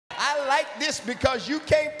like this because you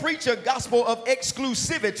can't preach a gospel of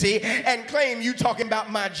exclusivity and claim you talking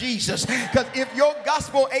about my Jesus. Because if your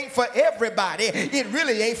gospel ain't for everybody, it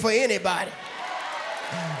really ain't for anybody.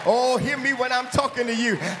 Oh, hear me when I'm talking to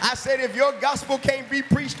you. I said if your gospel can't be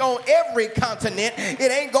preached on every continent,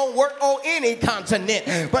 it ain't gonna work on any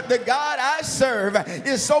continent. But the God I serve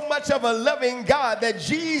is so much of a loving God that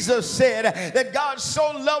Jesus said that God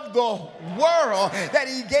so loved the world that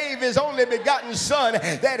he gave his only begotten son,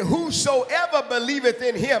 that whosoever believeth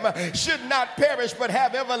in him should not perish but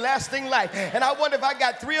have everlasting life. And I wonder if I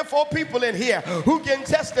got 3 or 4 people in here who can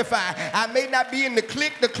testify. I may not be in the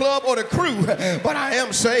clique, the club, or the crew, but I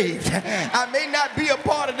am saved. I may not be a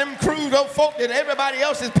part of them crews of folk that everybody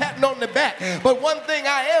else is patting on the back, but one thing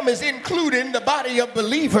I am is including the body of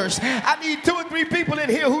believers. I need 2 or 3 people in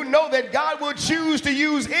here who know that God will choose to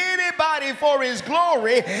use anybody for his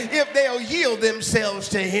glory if they'll yield themselves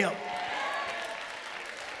to him.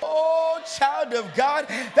 Oh, child of God,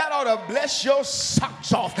 that ought to bless your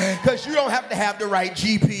socks off, because you don't have to have the right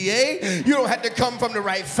GPA. You don't have to come from the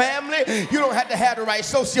right family. You don't have to have the right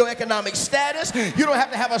socioeconomic status. You don't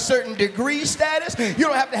have to have a certain degree status. You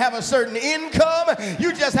don't have to have a certain income.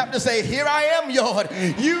 You just have to say, here I am, Lord.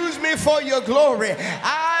 Use me for your glory.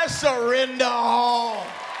 I surrender all.